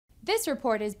This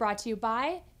report is brought to you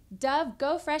by Dove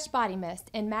Go Fresh Body Mist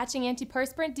and matching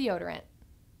antiperspirant deodorant.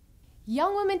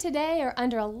 Young women today are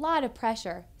under a lot of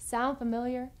pressure. Sound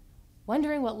familiar?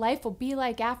 Wondering what life will be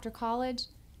like after college?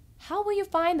 How will you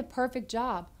find the perfect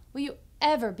job? Will you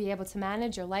ever be able to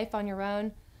manage your life on your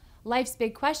own? Life's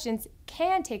big questions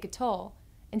can take a toll.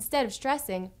 Instead of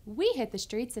stressing, we hit the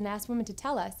streets and ask women to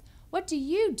tell us, what do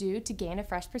you do to gain a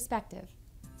fresh perspective?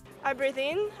 I breathe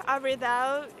in, I breathe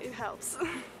out, it helps.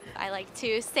 I like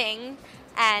to sing,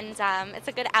 and it's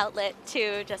a good outlet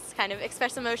to just kind of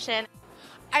express emotion.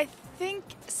 I think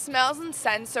smells and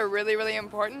scents are really, really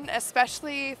important,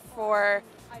 especially for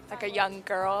like a young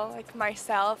girl like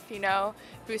myself, you know,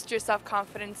 boost your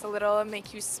self-confidence a little and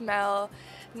make you smell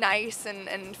nice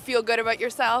and feel good about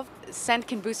yourself. Scent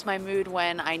can boost my mood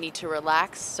when I need to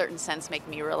relax. Certain scents make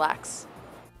me relax.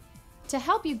 To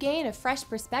help you gain a fresh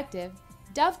perspective,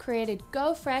 Dove created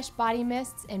Go Fresh Body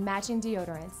Mists and matching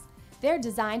deodorants. They're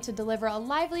designed to deliver a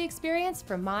lively experience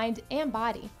for mind and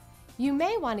body. You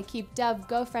may want to keep Dove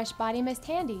Go Fresh Body Mist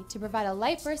handy to provide a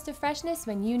light burst of freshness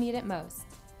when you need it most.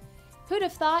 Who'd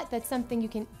have thought that something you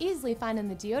can easily find in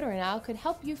the deodorant aisle could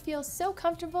help you feel so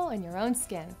comfortable in your own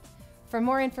skin? For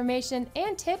more information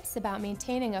and tips about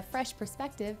maintaining a fresh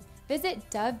perspective, visit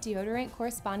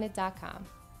DoveDeodorantCorrespondent.com.